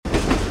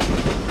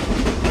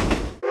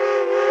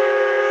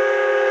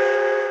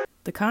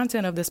The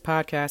content of this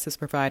podcast is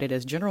provided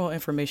as general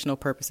informational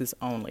purposes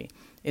only.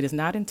 It is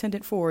not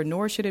intended for,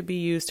 nor should it be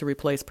used to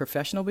replace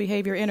professional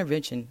behavior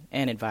intervention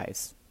and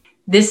advice.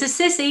 This is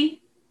Sissy.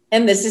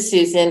 And this is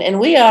Susan, and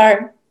we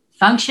are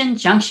Function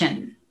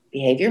Junction.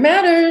 Behavior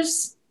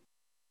Matters.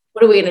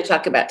 What are we going to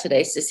talk about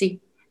today,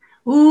 Sissy?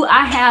 Ooh,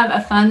 I have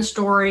a fun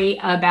story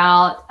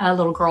about a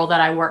little girl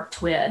that I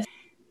worked with.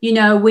 You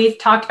know, we've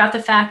talked about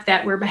the fact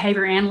that we're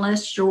behavior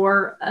analysts.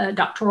 You're a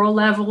doctoral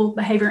level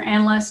behavior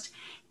analyst.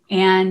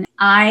 And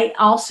I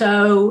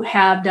also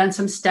have done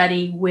some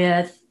study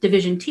with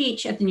Division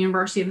Teach at the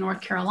University of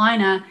North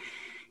Carolina.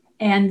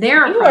 And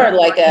they're you are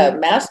like a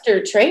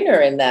master trainer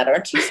in that,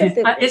 aren't you?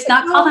 It's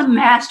not called a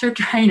master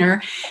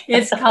trainer.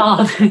 It's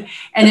called an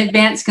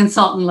advanced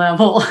consultant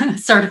level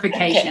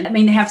certification. Okay. I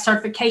mean, they have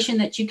certification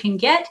that you can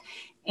get.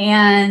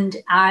 And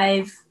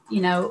I've,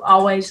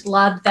 always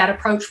loved that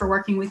approach for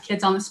working with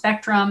kids on the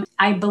spectrum.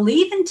 I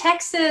believe in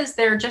Texas,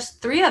 there are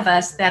just 3 of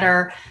us that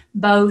are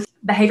both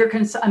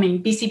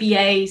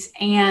BCBAs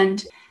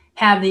and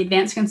have the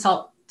advanced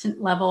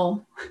consultant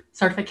level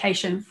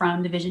certification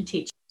from Division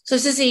Teach. So,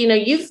 Sissy,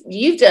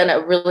 you've done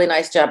a really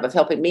nice job of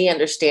helping me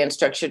understand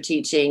structured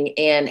teaching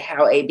and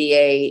how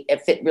ABA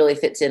really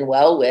fits in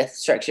well with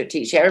structured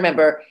teaching. I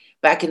remember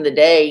back in the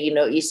day,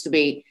 it used to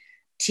be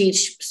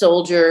teach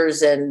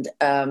soldiers and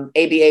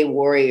ABA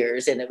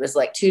warriors, and it was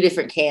like 2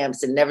 different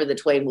camps and never the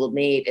twain will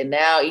meet. And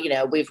now,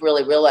 we've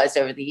really realized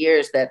over the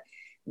years that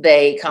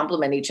they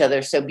complement each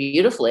other so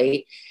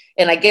beautifully.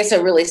 And I guess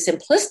a really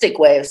simplistic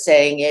way of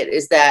saying it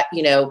is that,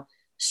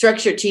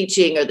 structured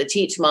teaching or the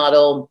teach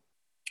model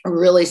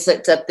really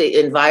sets up the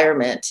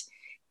environment,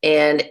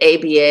 and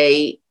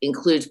ABA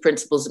includes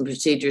principles and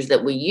procedures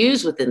that we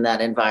use within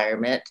that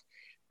environment.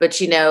 But,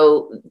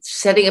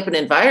 setting up an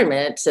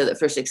environment so that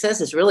for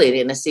success is really an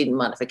antecedent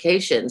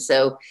modification.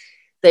 So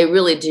they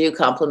really do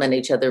complement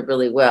each other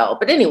really well.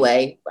 But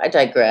anyway, I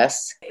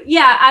digress.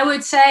 Yeah, I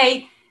would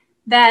say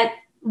that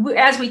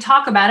as we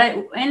talk about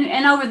it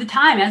and over the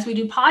time, as we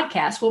do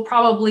podcasts, we'll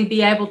probably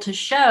be able to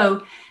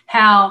show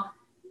how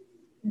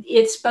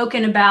it's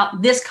spoken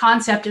about, this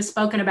concept is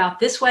spoken about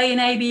this way in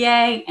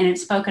ABA, and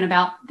it's spoken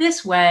about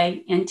this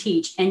way in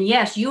Teach. And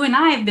yes, you and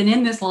I have been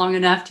in this long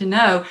enough to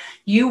know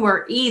you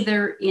were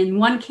either in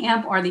one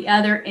camp or the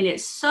other. And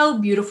it's so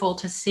beautiful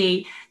to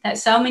see that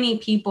so many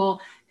people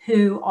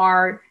who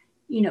are,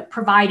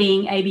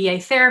 providing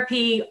ABA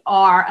therapy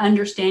are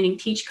understanding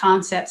Teach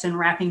concepts and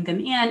wrapping them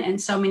in. And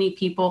so many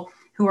people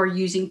who are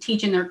using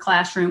Teach in their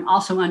classroom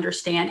also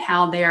understand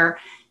how they're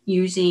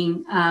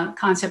using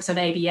concepts of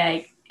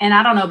ABA. And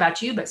I don't know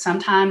about you, but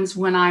sometimes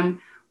when I'm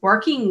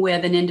working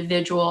with an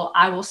individual,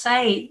 I will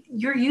say,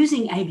 you're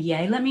using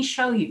ABA. Let me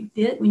show you.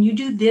 When you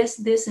do this,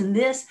 this, and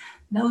this,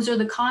 those are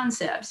the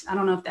concepts. I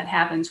don't know if that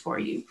happens for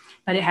you,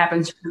 but it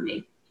happens for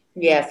me.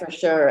 Yeah, for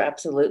sure.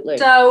 Absolutely.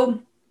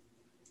 So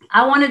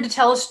I wanted to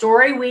tell a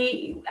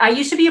story. I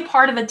used to be a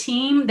part of a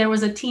team. There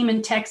was a team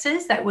in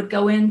Texas that would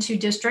go into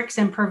districts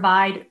and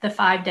provide the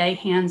 5-day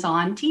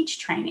hands-on Teach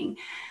training.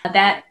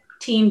 That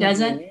team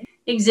doesn't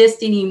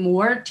exist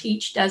anymore.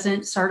 Teach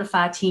doesn't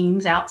certify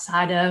teams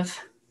outside of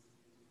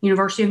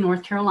University of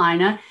North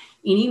Carolina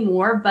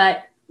anymore,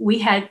 but we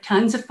had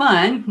tons of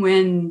fun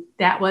when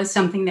that was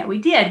something that we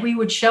did. We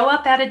would show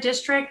up at a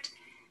district,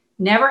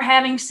 never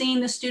having seen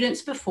the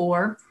students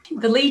before.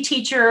 The lead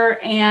teacher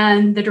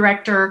and the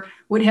director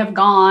would have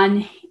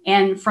gone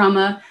and from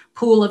a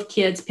pool of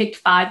kids, picked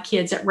 5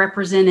 kids that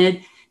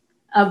represented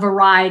a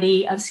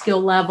variety of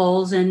skill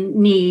levels and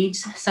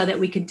needs so that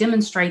we could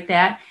demonstrate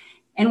that.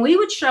 And we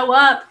would show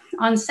up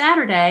on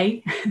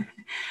Saturday,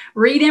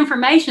 read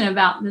information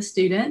about the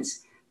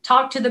students,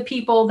 talk to the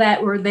people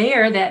that were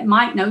there that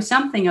might know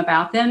something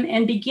about them,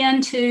 and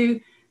begin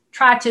to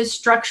try to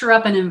structure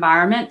up an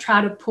environment,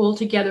 try to pull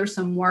together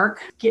some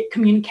work, get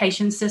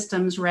communication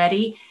systems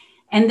ready.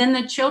 And then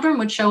the children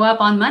would show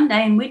up on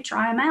Monday and we'd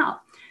try them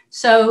out.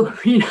 So,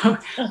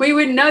 we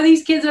wouldn't know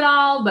these kids at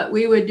all, but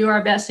we would do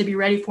our best to be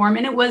ready for them.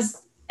 And it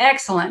was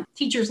excellent.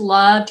 Teachers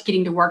loved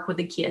getting to work with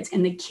the kids,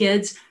 and the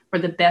kids were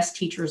the best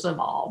teachers of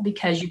all,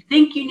 because you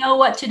think you know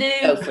what to do.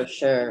 Oh, for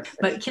sure.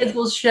 But kids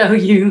will show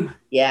you,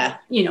 yeah,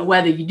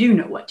 whether you do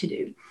know what to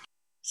do.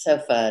 So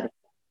fun.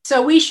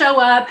 So we show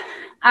up.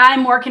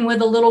 I'm working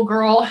with a little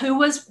girl who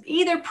was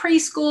either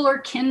preschool or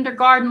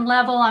kindergarten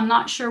level. I'm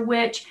not sure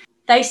which.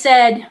 They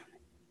said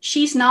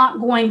she's not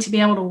going to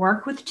be able to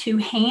work with 2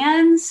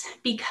 hands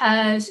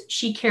because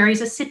she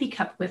carries a sippy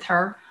cup with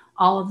her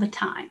all of the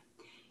time.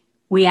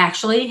 We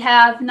actually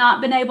have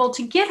not been able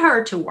to get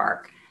her to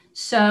work.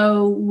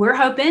 So we're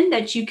hoping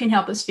that you can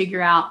help us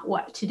figure out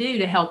what to do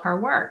to help her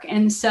work.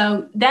 And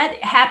so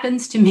that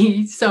happens to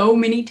me so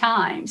many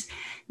times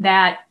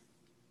that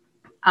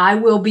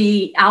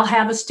I'll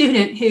have a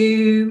student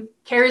who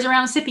carries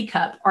around a sippy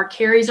cup or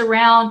carries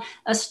around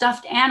a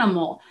stuffed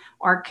animal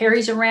or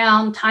carries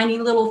around tiny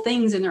little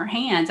things in their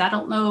hands. I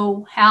don't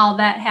know how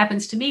that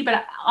happens to me,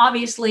 but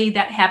obviously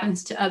that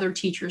happens to other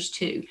teachers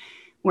too,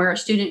 where a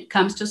student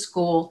comes to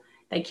school,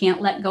 they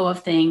can't let go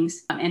of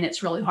things, and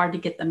it's really hard to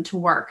get them to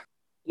work.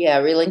 Yeah,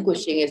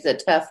 relinquishing is a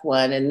tough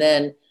one. And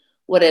then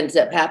what ends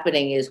up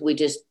happening is we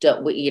just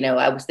don't,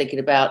 I was thinking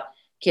about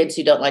kids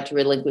who don't like to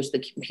relinquish the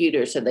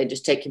computer. So they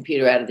just take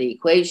computer out of the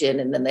equation,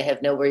 and then they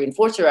have no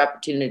reinforcer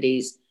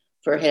opportunities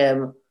for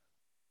him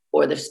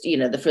or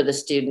for the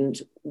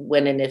student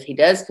when and if he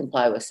does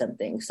comply with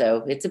something.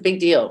 So it's a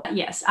big deal.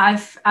 Yes,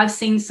 I've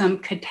seen some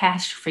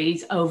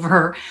catastrophes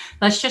over,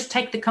 let's just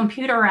take the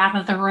computer out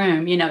of the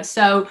room,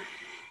 So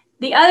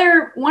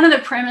one of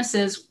the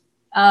premises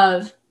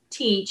of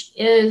Teach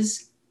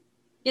is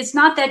it's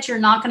not that you're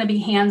not going to be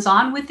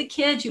hands-on with the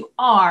kids, you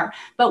are,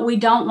 but we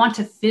don't want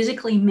to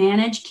physically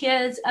manage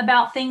kids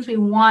about things. We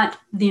want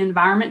the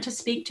environment to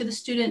speak to the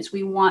students.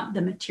 We want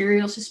the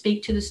materials to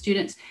speak to the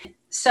students.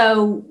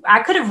 So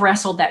I could have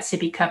wrestled that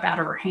sippy cup out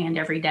of her hand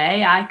every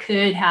day. I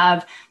could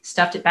have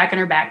stuffed it back in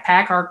her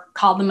backpack or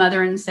called the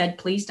mother and said,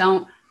 please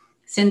don't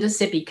send a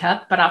sippy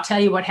cup. But I'll tell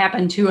you what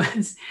happened to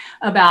us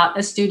about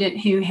a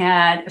student who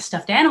had a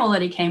stuffed animal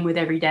that he came with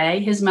every day.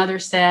 His mother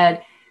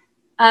said,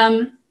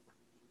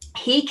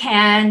 he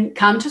can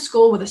come to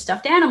school with a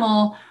stuffed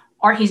animal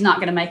or he's not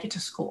going to make it to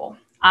school.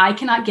 I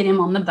cannot get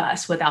him on the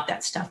bus without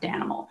that stuffed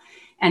animal.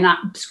 And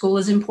school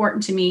is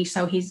important to me.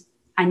 So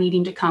I need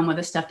him to come with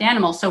a stuffed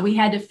animal. So we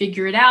had to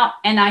figure it out.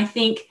 And I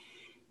think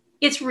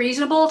it's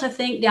reasonable to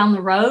think down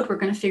the road, we're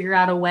going to figure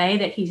out a way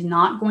that he's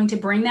not going to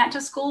bring that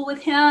to school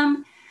with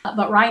him.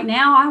 But right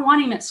now I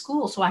want him at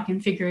school so I can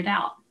figure it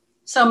out.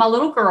 So my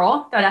little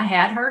girl that I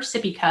had, her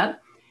sippy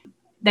cup,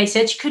 they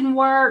said she couldn't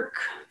work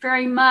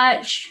very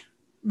much,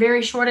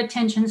 very short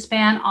attention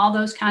span, all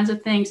those kinds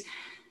of things.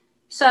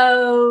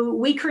 So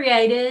we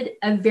created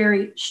a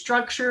very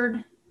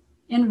structured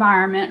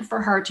environment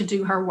for her to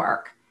do her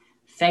work.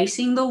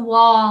 Facing the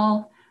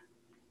wall,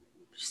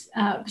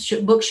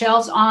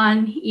 bookshelves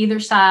on either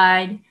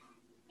side.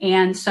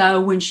 And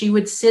so when she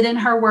would sit in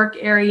her work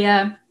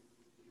area,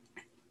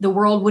 the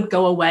world would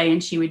go away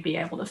and she would be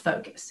able to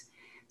focus.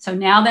 So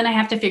now then I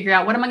have to figure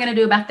out, what am I going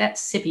to do about that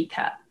sippy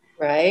cup?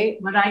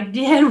 Right. What I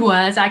did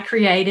was I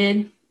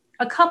created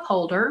a cup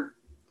holder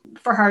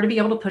for her to be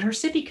able to put her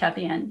sippy cup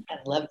in. I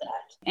love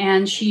that.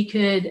 And she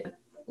could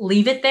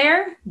leave it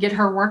there, get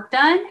her work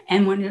done.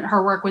 And when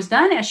her work was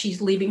done, as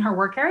she's leaving her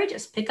work area,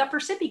 just pick up her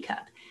sippy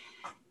cup.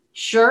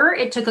 Sure,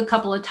 it took a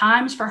couple of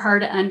times for her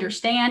to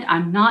understand,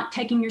 I'm not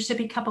taking your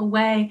sippy cup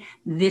away.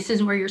 This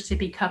is where your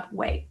sippy cup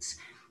waits.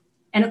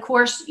 And of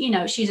course,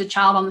 she's a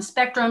child on the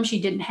spectrum.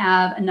 She didn't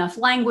have enough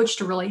language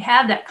to really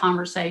have that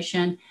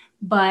conversation,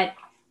 but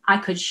I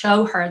could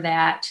show her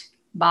that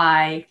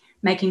by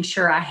making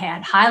sure I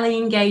had highly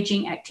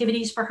engaging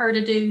activities for her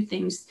to do,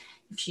 things.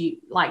 If she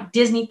like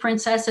Disney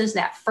princesses,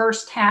 that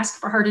first task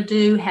for her to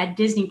do had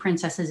Disney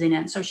princesses in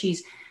it. So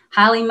she's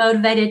highly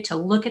motivated to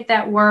look at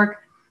that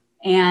work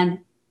and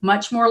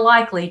much more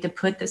likely to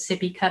put the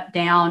sippy cup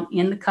down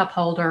in the cup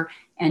holder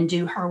and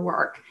do her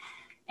work.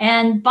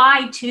 And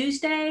by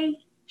Tuesday,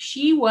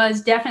 she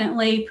was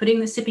definitely putting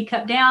the sippy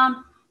cup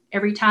down.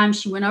 Every time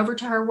she went over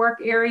to her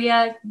work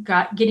area,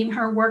 getting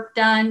her work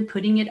done,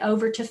 putting it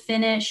over to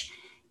finish,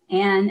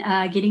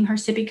 and getting her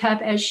sippy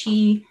cup as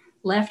she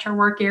left her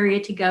work area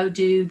to go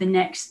do the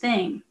next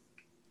thing.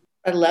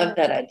 I love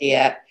that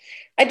idea.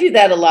 I do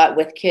that a lot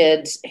with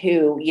kids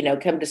who,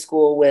 come to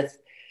school with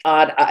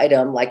odd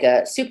item like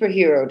a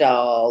superhero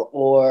doll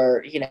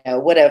or,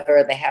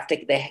 whatever.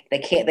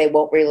 They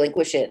won't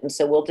relinquish it. And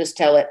so we'll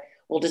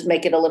just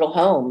make it a little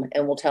home,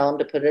 and we'll tell them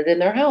to put it in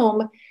their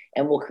home,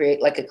 and we'll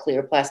create like a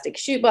clear plastic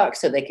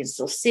shoebox so they can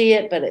still see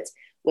it, but it's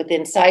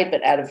within sight,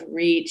 but out of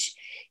reach.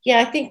 Yeah,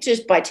 I think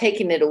just by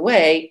taking it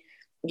away,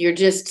 you're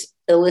just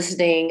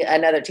eliciting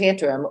another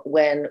tantrum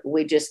when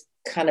we just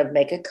kind of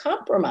make a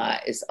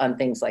compromise on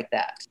things like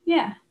that.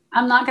 Yeah,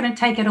 I'm not going to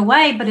take it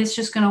away, but it's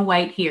just going to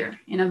wait here.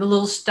 The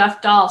little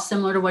stuffed doll,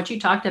 similar to what you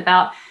talked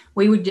about,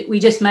 we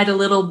just made a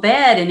little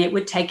bed and it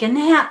would take a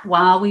nap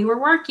while we were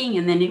working,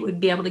 and then it would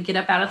be able to get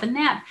up out of the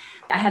nap.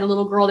 I had a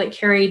little girl that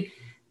carried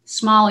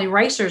small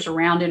erasers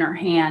around in her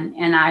hand,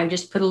 and I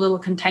just put a little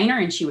container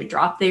and she would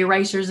drop the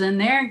erasers in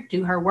there,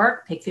 do her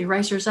work, pick the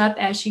erasers up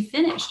as she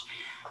finished.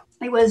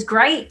 It was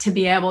great to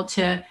be able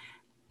to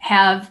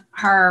have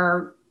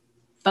her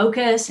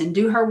focus and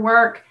do her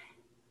work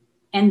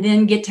and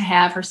then get to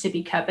have her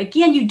sippy cup.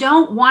 Again, you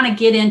don't want to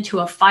get into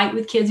a fight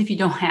with kids if you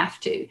don't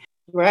have to.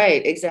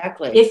 Right,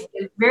 exactly. If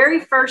the very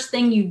first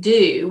thing you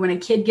do when a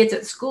kid gets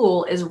at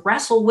school is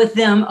wrestle with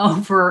them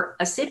over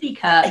a sippy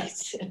cup.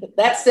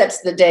 That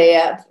sets the day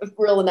up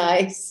real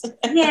nice.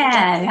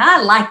 Yeah,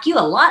 I like you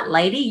a lot,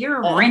 lady.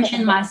 You're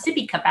wrenching my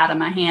sippy cup out of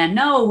my hand.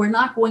 No, we're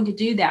not going to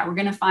do that. We're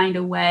going to find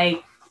a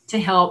way to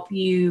help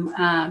you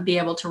be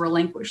able to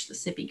relinquish the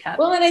sippy cup.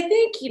 Well, and I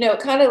think, it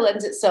kind of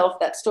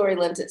that story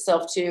lends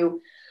itself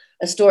to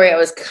a story I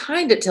was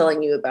kind of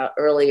telling you about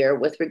earlier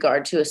with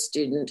regard to a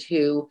student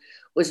who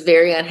was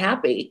very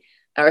unhappy,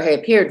 or he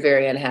appeared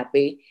very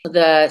unhappy.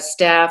 The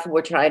staff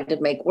were trying to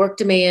make work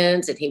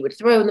demands, and he would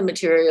throw the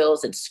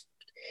materials and,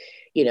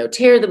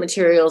 tear the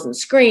materials and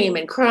scream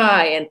and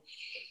cry. And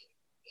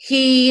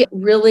he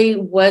really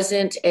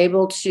wasn't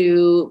able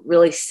to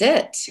really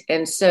sit.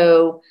 And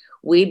so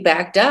we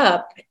backed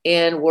up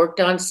and worked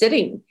on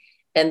sitting.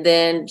 and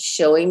then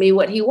showing me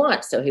what he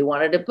wants. So he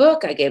wanted a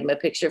book. I gave him a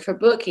picture for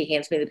book. He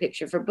hands me the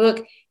picture for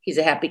book. He's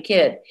a happy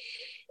kid.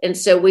 And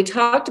so we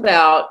talked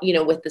about,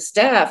 with the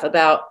staff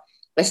about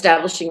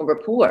establishing a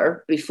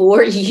rapport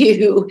before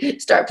you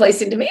start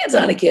placing demands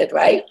on a kid,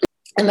 right?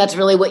 And that's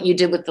really what you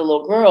did with the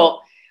little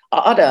girl,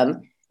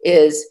 Autumn,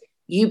 is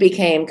you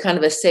became kind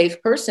of a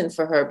safe person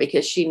for her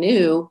because she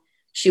knew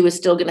she was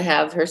still going to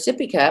have her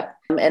sippy cup,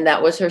 and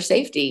that was her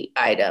safety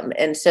item.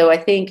 And so I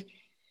think,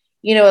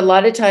 a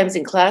lot of times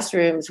in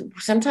classrooms,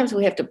 sometimes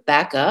we have to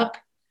back up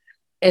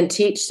and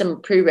teach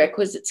some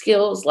prerequisite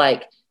skills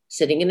like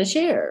sitting in a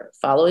chair,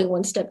 following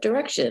one-step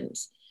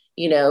directions,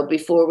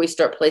 before we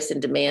start placing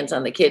demands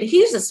on the kid.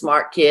 He's a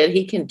smart kid.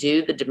 He can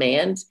do the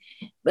demands,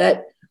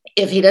 but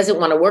if he doesn't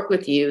want to work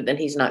with you, then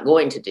he's not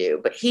going to do.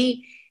 But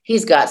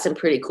he's got some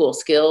pretty cool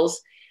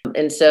skills.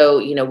 And so,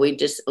 we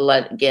just,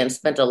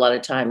 spent a lot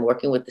of time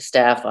working with the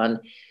staff on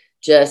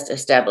just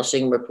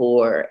establishing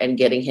rapport and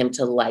getting him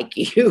to like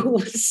you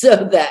so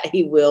that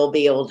he will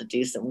be able to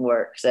do some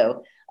work.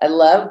 So I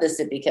love the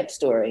sippy cup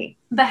story.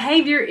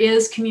 Behavior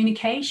is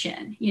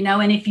communication,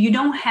 and if you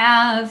don't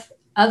have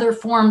other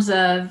forms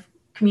of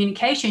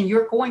communication,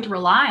 you're going to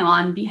rely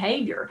on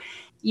behavior.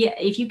 Yeah,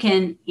 if you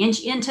can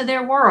inch into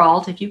their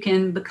world, if you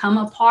can become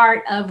a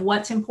part of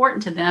what's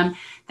important to them,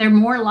 they're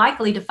more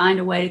likely to find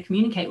a way to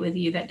communicate with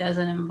you that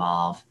doesn't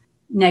involve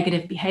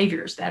negative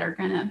behaviors that are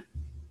going to,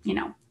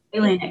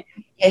 alienate.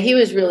 Yeah, he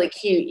was really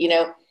cute.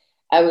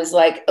 I was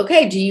like,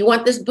 okay, do you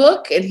want this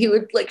book? And he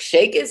would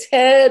shake his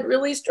head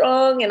really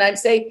strong. And I'd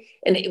say,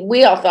 and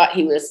we all thought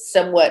he was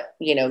somewhat,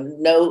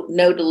 no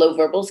to low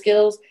verbal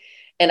skills.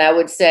 And I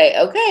would say,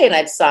 okay. And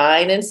I'd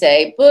sign and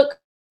say, book.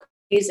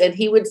 And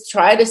he would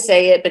try to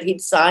say it, but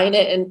he'd sign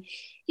it. And,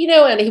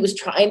 and he was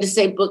trying to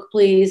say book,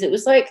 please. It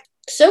was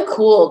so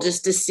cool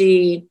just to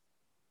see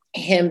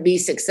him be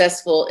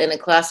successful in a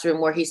classroom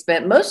where he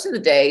spent most of the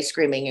day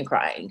screaming and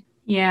crying.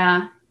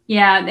 Yeah.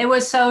 Yeah. It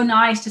was so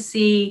nice to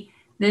see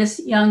this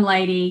young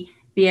lady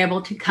be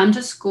able to come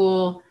to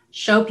school,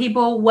 show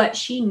people what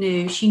she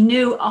knew. She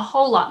knew a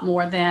whole lot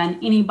more than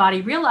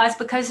anybody realized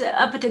because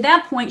up to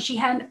that point, she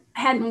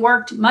hadn't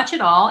worked much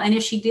at all. And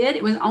if she did,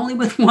 it was only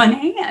with one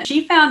hand.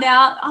 She found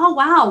out, oh,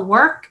 wow,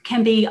 work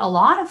can be a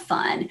lot of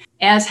fun.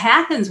 As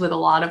happens with a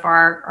lot of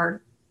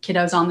our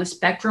kiddos on the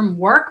spectrum,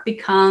 work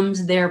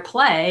becomes their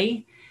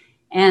play.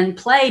 And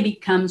play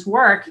becomes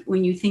work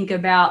when you think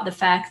about the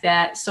fact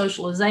that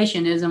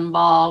socialization is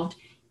involved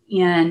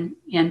in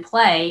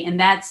play. And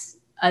that's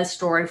a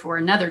story for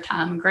another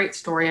time, a great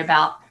story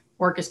about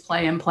work is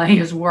play and play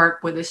is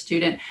work with a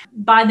student.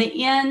 By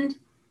the end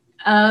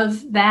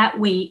of that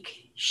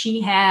week, she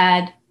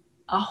had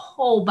a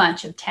whole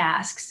bunch of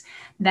tasks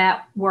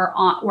that were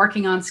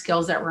working on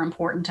skills that were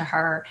important to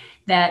her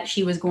that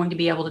she was going to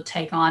be able to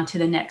take on to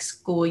the next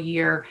school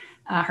year.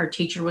 Her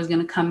teacher was going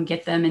to come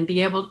get them and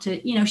be able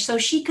to, so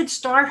she could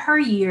start her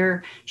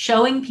year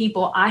showing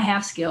people, I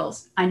have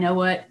skills. I know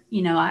what,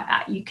 you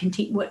can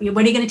teach. What are you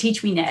going to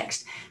teach me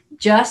next?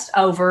 Just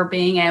over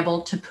being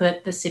able to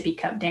put the sippy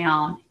cup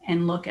down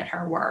and look at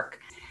her work.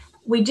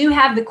 We do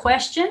have the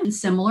question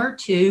similar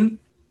to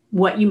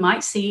what you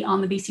might see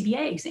on the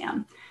BCBA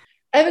exam.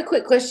 I have a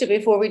quick question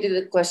before we do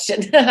the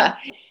question.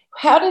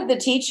 How did the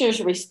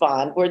teachers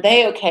respond? Were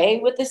they okay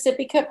with the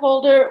sippy cup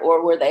holder,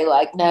 or were they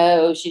like,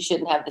 no, she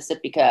shouldn't have the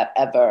sippy cup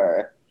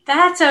ever?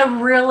 That's a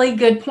really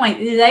good point.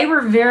 They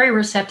were very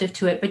receptive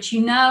to it, but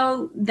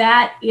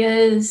that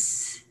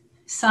is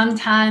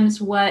sometimes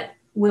what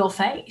we'll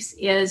face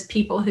is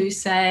people who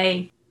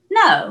say,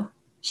 no,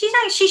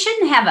 she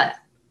shouldn't have a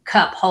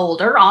cup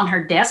holder on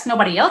her desk.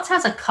 Nobody else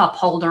has a cup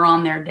holder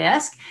on their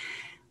desk.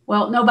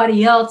 Well,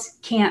 nobody else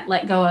can't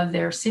let go of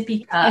their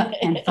sippy cup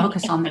and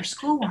focus on their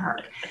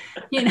schoolwork,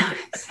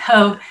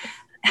 so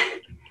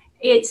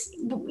it's,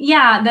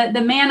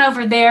 the man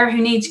over there who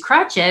needs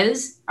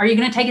crutches, are you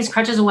going to take his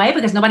crutches away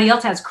because nobody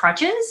else has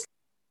crutches?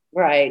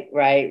 Right.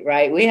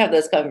 We have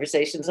those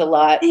conversations a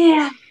lot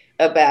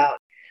about,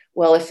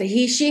 well, if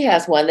she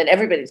has one, then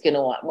everybody's going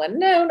to want one.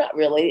 No, not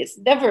really. It's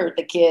never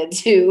the kids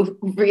who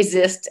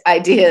resist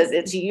ideas.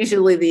 It's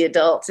usually the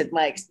adults, in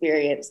my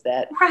experience,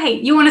 that.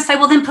 Right. You want to say,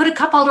 well, then put a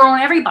cup holder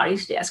on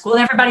everybody's desk. Well,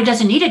 everybody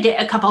doesn't need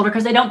a cup holder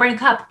because they don't bring a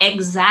cup.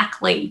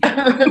 Exactly.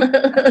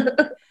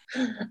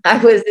 I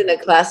was in a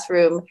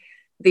classroom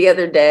the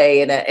other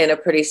day in a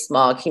pretty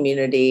small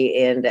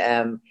community,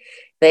 and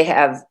they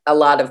have a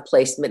lot of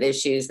placement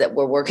issues that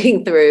we're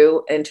working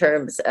through in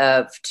terms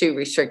of too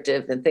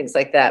restrictive and things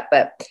like that.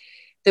 But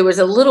there was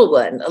a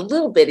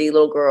little bitty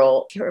little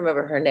girl, I can't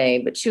remember her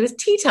name, but she was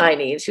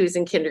teeny and she was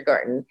in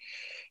kindergarten.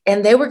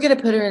 And they were going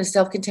to put her in a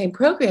self-contained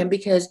program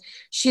because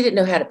she didn't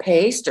know how to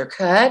paste or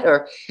cut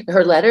or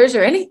her letters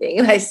or anything.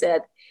 And I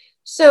said,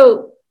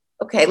 so,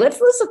 okay, let's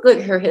look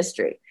at her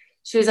history.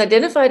 She was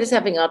identified as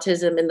having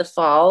autism in the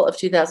fall of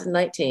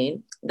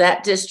 2019.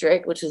 That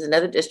district, which was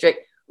another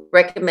district,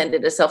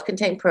 recommended a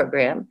self-contained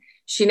program.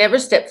 She never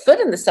stepped foot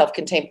in the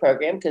self-contained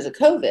program because of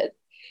COVID.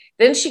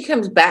 Then she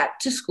comes back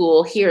to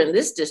school here in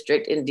this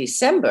district in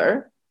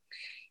December.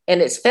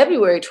 and it's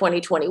February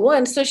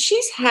 2021. So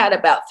she's had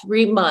about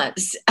 3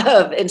 months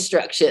of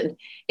instruction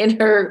in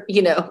her,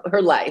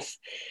 her life.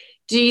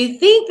 Do you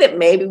think that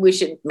maybe we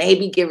should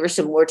give her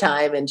some more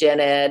time in gen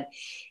ed?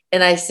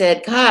 And I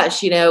said,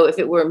 gosh, if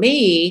it were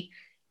me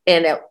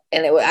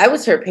I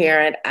was her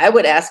parent, I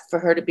would ask for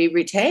her to be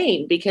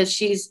retained because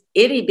she's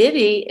itty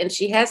bitty and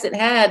she hasn't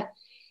had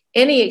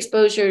any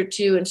exposure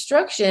to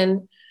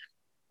instruction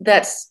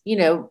that's,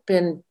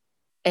 been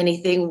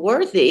anything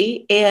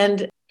worthy.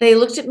 And they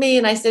looked at me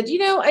and I said,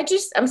 I'm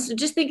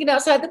just thinking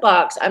outside the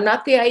box. I'm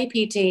not the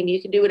IEP team.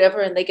 You can do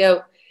whatever. And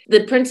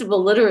the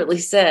principal literally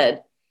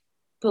said,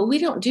 but we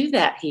don't do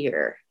that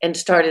here, and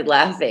started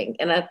laughing.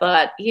 And I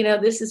thought,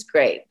 this is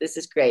great. This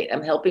is great.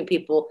 I'm helping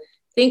people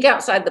think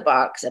outside the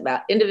box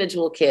about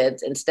individual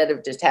kids instead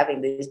of just having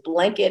these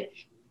blanket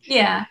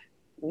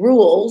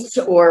rules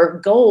or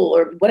goal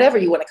or whatever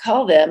you want to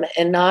call them,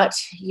 and not,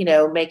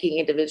 making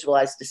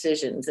individualized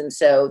decisions. And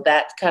so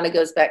that kind of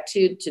goes back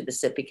to the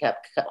sippy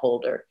cup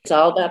holder. It's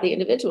all about the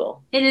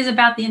individual. It is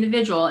about the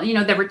individual.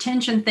 The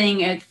retention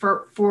thing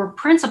for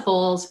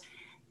principals,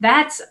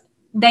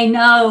 they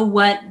know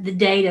what the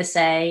data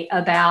say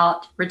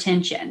about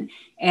retention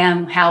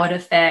and how it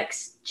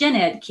affects gen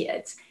ed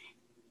kids.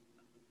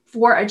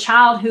 For a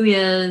child who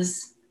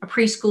is a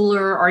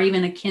preschooler or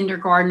even a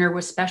kindergartner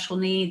with special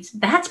needs,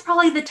 that's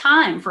probably the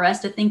time for us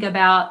to think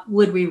about,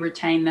 would we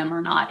retain them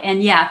or not?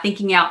 And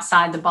thinking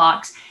outside the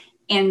box.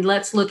 And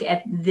let's look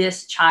at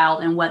this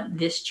child and what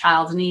this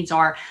child's needs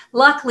are.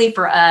 Luckily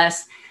for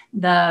us,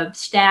 the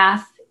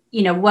staff,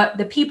 what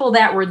the people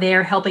that were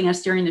there helping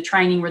us during the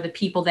training were the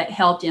people that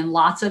helped in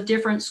lots of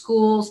different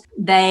schools.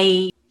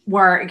 They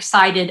were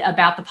excited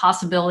about the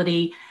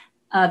possibility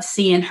of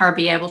seeing her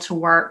be able to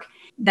work.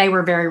 They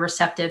were very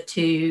receptive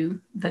to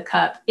the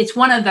cup. It's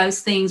one of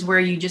those things where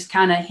you just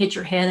kind of hit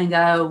your head and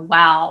go,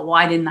 wow,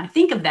 why didn't I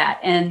think of that?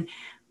 And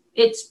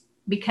it's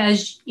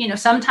because,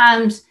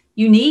 sometimes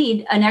you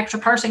need an extra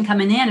person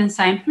coming in and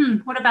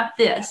saying, what about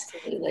this?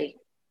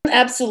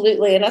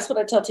 Absolutely. And that's what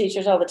I tell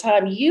teachers all the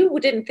time. You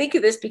didn't think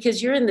of this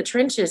because you're in the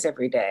trenches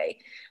every day.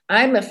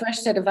 I'm a fresh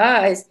set of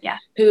eyes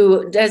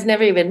who has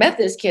never even met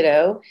this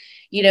kiddo,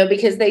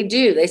 because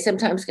they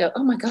sometimes go,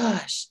 oh my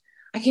gosh,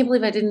 I can't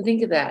believe I didn't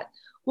think of that.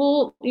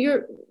 Well,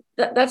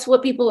 that's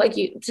what people like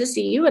you, to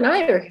see you and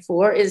I are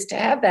for, is to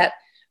have that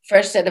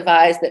fresh set of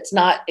eyes that's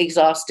not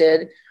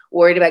exhausted,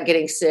 worried about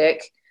getting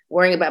sick,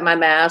 worrying about my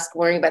mask,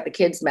 worrying about the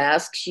kids'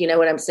 masks. You know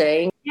what I'm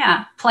saying?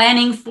 Yeah.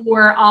 Planning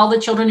for all the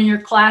children in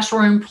your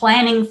classroom,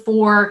 planning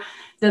for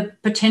the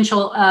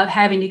potential of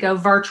having to go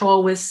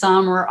virtual with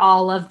some or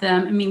all of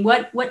them. I mean,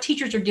 what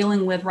teachers are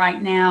dealing with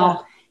right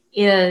now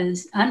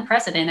is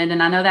unprecedented.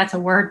 And I know that's a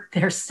word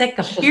they're sick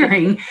of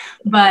hearing,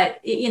 but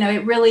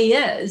it really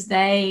is.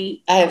 I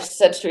have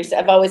such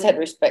respect. I've always had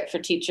respect for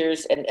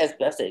teachers. And as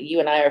I said, you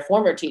and I are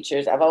former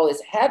teachers. I've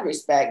always had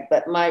respect,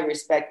 but my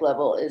respect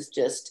level is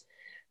just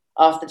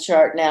off the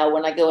chart now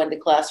when I go into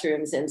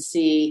classrooms and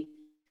see,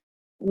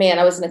 man,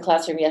 I was in a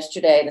classroom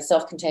yesterday in a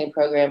self-contained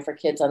program for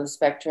kids on the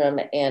spectrum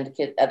and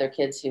other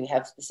kids who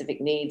have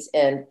specific needs.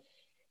 And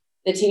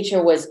the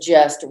teacher was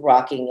just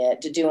rocking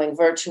it, to doing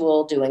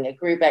virtual, doing a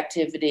group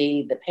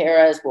activity. The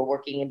paras were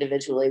working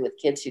individually with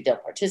kids who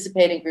don't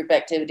participate in group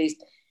activities.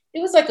 It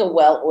was like a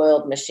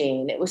well-oiled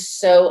machine. It was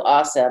so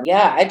awesome.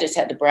 Yeah, I just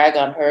had to brag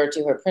on her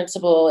to her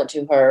principal and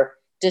to her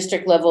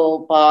district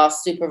level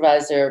boss,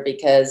 supervisor,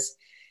 because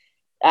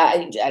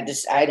I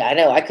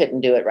know I couldn't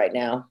do it right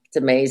now. It's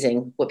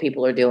amazing what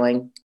people are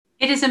doing.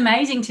 It is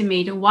amazing to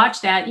me to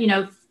watch that,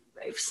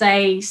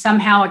 say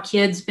somehow a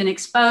kid's been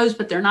exposed,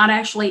 but they're not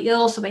actually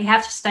ill, so they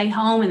have to stay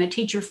home, and the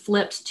teacher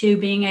flips to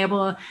being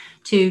able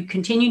to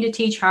continue to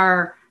teach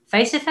her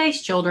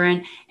face-to-face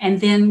children and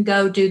then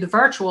go do the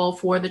virtual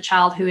for the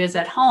child who is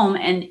at home.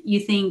 And you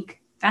think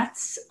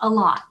that's a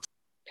lot.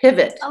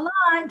 Pivot. A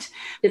lot.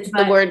 It's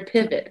the word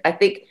pivot. I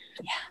think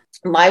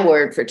my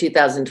word for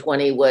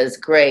 2020 was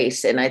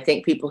grace. And I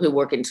think people who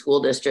work in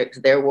school districts,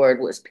 their word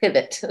was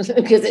pivot,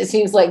 because it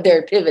seems like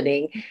they're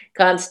pivoting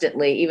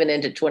constantly, even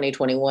into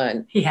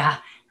 2021. Yeah.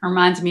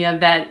 Reminds me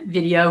of that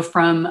video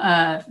from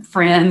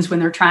Friends when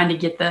they're trying to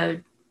get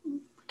the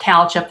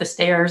couch up the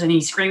stairs and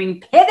he's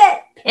screaming,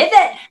 pivot,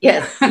 pivot.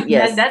 Yes.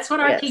 Yes. That's what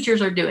our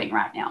teachers are doing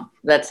right now.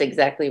 That's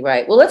exactly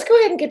right. Well, let's go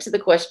ahead and get to the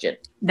question.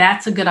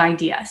 That's a good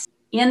idea.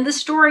 In the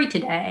story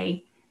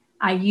today,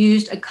 I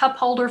used a cup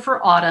holder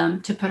for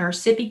Autumn to put her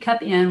sippy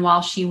cup in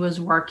while she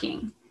was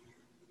working.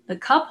 The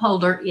cup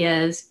holder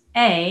is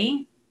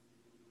A,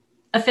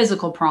 a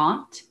physical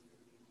prompt,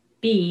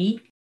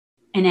 B,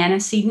 an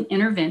antecedent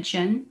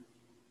intervention,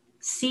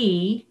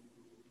 C,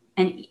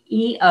 an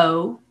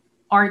EO,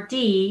 or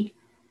D,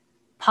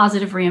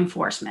 positive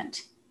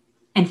reinforcement.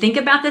 And think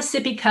about the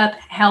sippy cup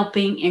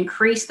helping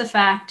increase the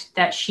fact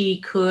that she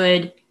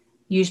could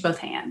use both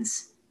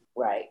hands.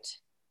 Right.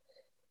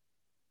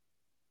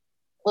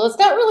 Well, it's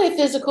not really a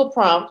physical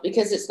prompt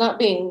because it's not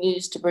being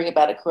used to bring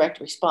about a correct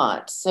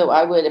response. So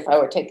I would, if I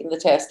were taking the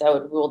test, I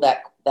would rule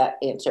that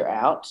answer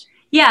out.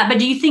 Yeah, but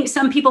do you think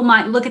some people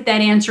might look at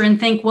that answer and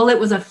think, well, it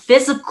was a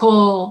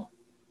physical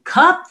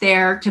cup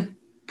there to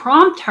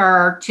prompt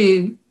her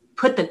to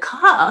put the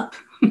cup.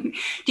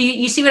 Do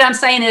you see what I'm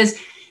saying? Is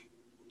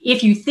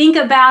if you think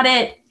about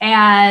it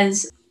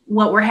as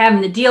what we're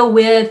having to deal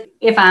with,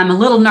 if I'm a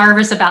little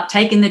nervous about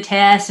taking the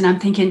test and I'm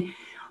thinking,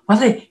 well,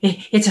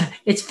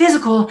 it's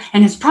physical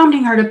and it's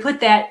prompting her to put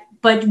that.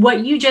 But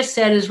what you just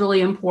said is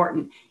really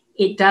important.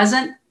 It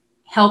doesn't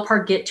help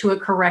her get to a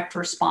correct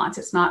response.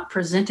 It's not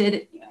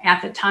presented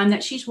at the time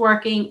that she's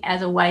working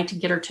as a way to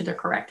get her to the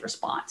correct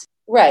response.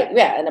 Right.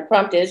 Yeah. And the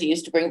prompt is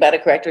used to bring about a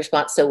correct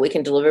response so we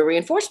can deliver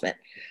reinforcement.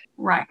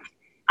 Right.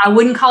 I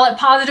wouldn't call it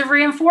positive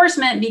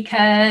reinforcement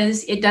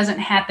because it doesn't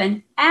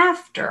happen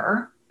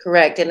after.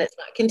 Correct. And it's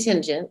not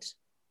contingent,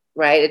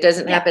 right? It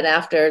doesn't happen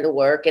after the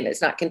work, and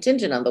it's not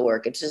contingent on the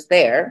work. It's just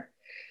there.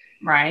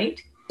 Right.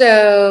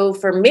 So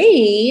for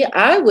me,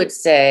 I would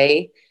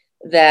say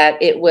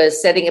that it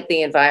was setting up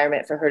the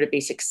environment for her to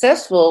be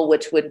successful,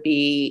 which would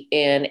be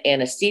in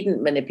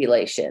antecedent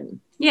manipulation.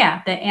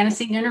 Yeah, the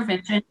antecedent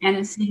intervention,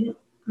 antecedent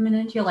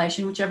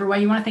manipulation, whichever way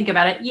you want to think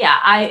about it. Yeah,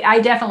 I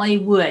definitely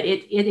would.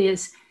 It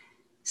is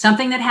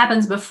something that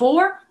happens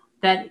before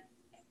that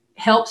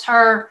helps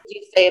her. What do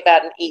you say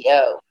about an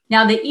EO?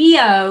 Now, the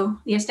EO,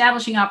 the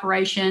establishing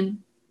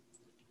operation,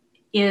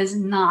 is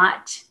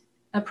not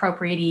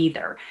appropriate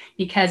either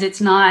because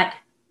it's not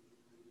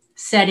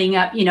setting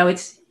up,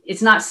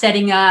 it's not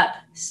setting up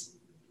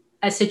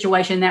a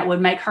situation that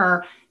would make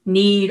her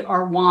need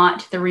or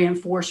want the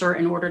reinforcer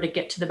in order to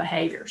get to the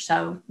behavior.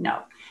 So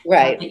no.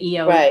 Right. The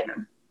EO. Right.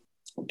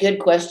 Good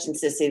question,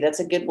 Sissy. That's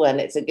a good one.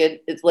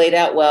 It's laid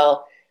out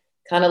well,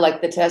 kind of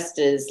like the test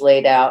is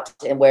laid out,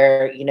 and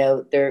where,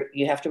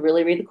 you have to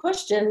really read the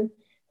question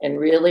and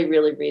really,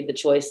 really read the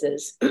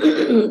choices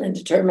and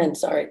determine,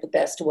 the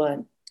best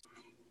one.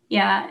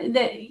 Yeah.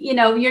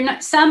 You're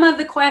not, some of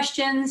the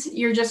questions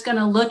you're just going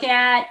to look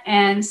at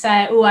and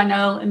say, oh, I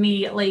know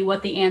immediately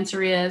what the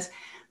answer is.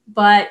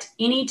 But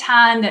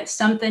anytime that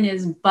something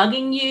is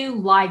bugging you,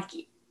 like,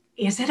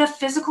 is it a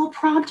physical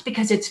prompt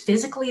because it's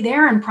physically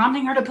there and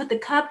prompting her to put the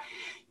cup?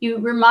 You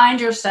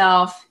remind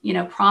yourself,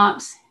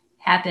 prompts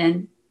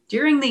happen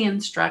during the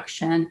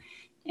instruction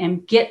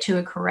and get to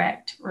a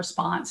correct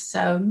response.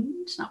 So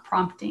it's not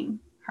prompting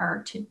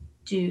her to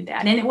do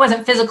that. And it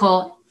wasn't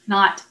physical,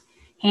 not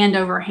hand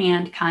over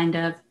hand kind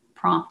of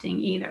prompting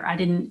either.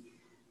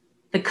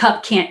 The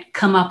cup can't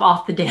come up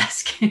off the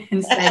desk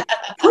and say,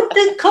 put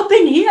the cup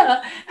in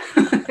here.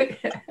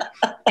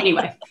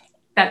 Anyway,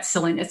 that's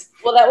silliness.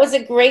 Well, that was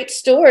a great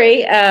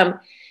story.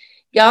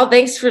 Y'all,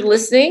 thanks for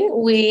listening.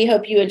 We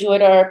hope you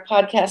enjoyed our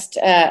podcast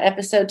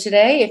episode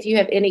today. If you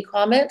have any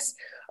comments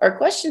or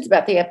questions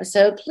about the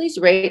episode, please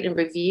rate and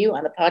review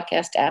on the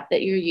podcast app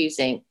that you're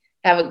using.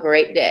 Have a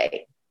great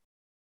day.